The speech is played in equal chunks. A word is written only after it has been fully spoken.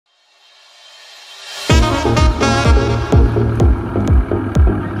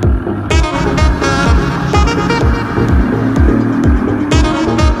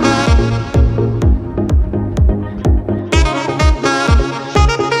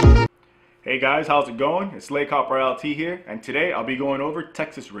Hey guys, how's it going? It's Lake Hopper LT here, and today I'll be going over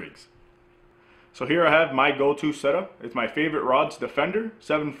Texas rigs. So here I have my go-to setup. It's my favorite rods, Defender,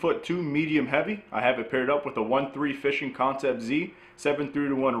 7'2", medium heavy. I have it paired up with a 1-3 Fishing Concept Z,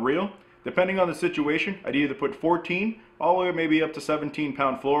 7-3-1 reel. Depending on the situation, I'd either put 14 all the way maybe up to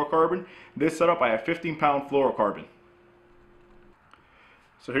 17-pound fluorocarbon. This setup I have 15-pound fluorocarbon.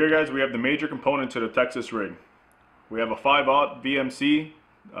 So here guys, we have the major component to the Texas rig. We have a 5/0 VMC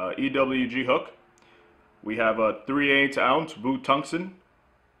EWG hook. We have a 3/8 ounce Wu Tungsten,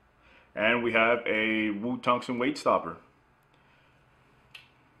 and we have a Wu Tungsten weight stopper.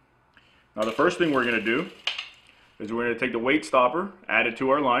 Now the first thing we're going to do is we're going to take the weight stopper, add it to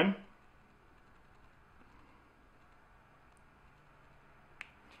our line.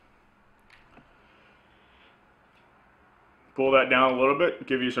 Pull that down a little bit,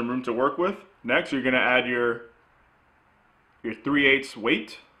 give you some room to work with. Next, you're going to add your 3/8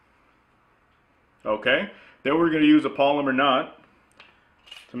 weight. Okay, then we're going to use a polymer knot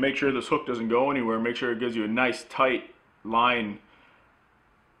to make sure this hook doesn't go anywhere. Make sure it gives you a nice tight line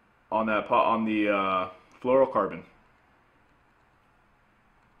on that fluorocarbon.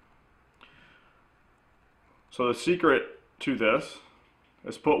 So the secret to this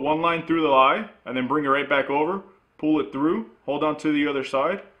is put one line through the lie and then bring it right back over, pull it through, hold on to the other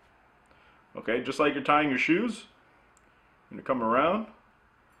side. Okay, just like you're tying your shoes. You're going to come around,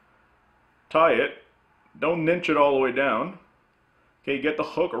 tie it, don't cinch it all the way down. Okay, get the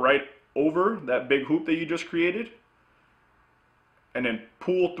hook right over that big hoop that you just created, and then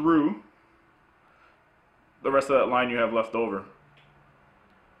pull through the rest of that line you have left over.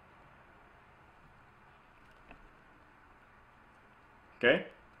 Okay,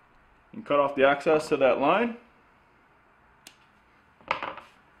 and cut off the access to that line.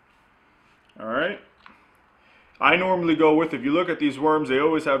 Alright. I normally go with, if you look at these worms, they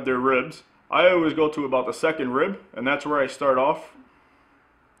always have their ribs. I always go to about the second rib, and that's where I start off.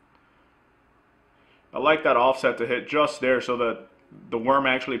 I like that offset to hit just there so that the worm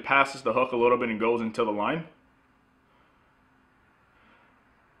actually passes the hook a little bit and goes into the line.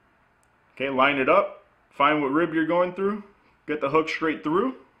 Okay, line it up, find what rib you're going through, get the hook straight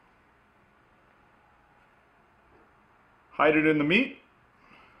through, hide it in the meat.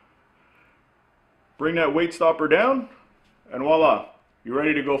 Bring that weight stopper down, and voila, you're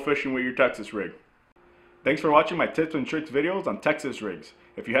ready to go fishing with your Texas rig. Thanks for watching my tips and tricks videos on Texas rigs.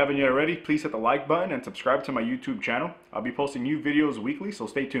 If you haven't yet already, please hit the like button and subscribe to my YouTube channel. I'll be posting new videos weekly, so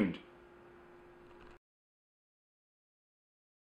stay tuned.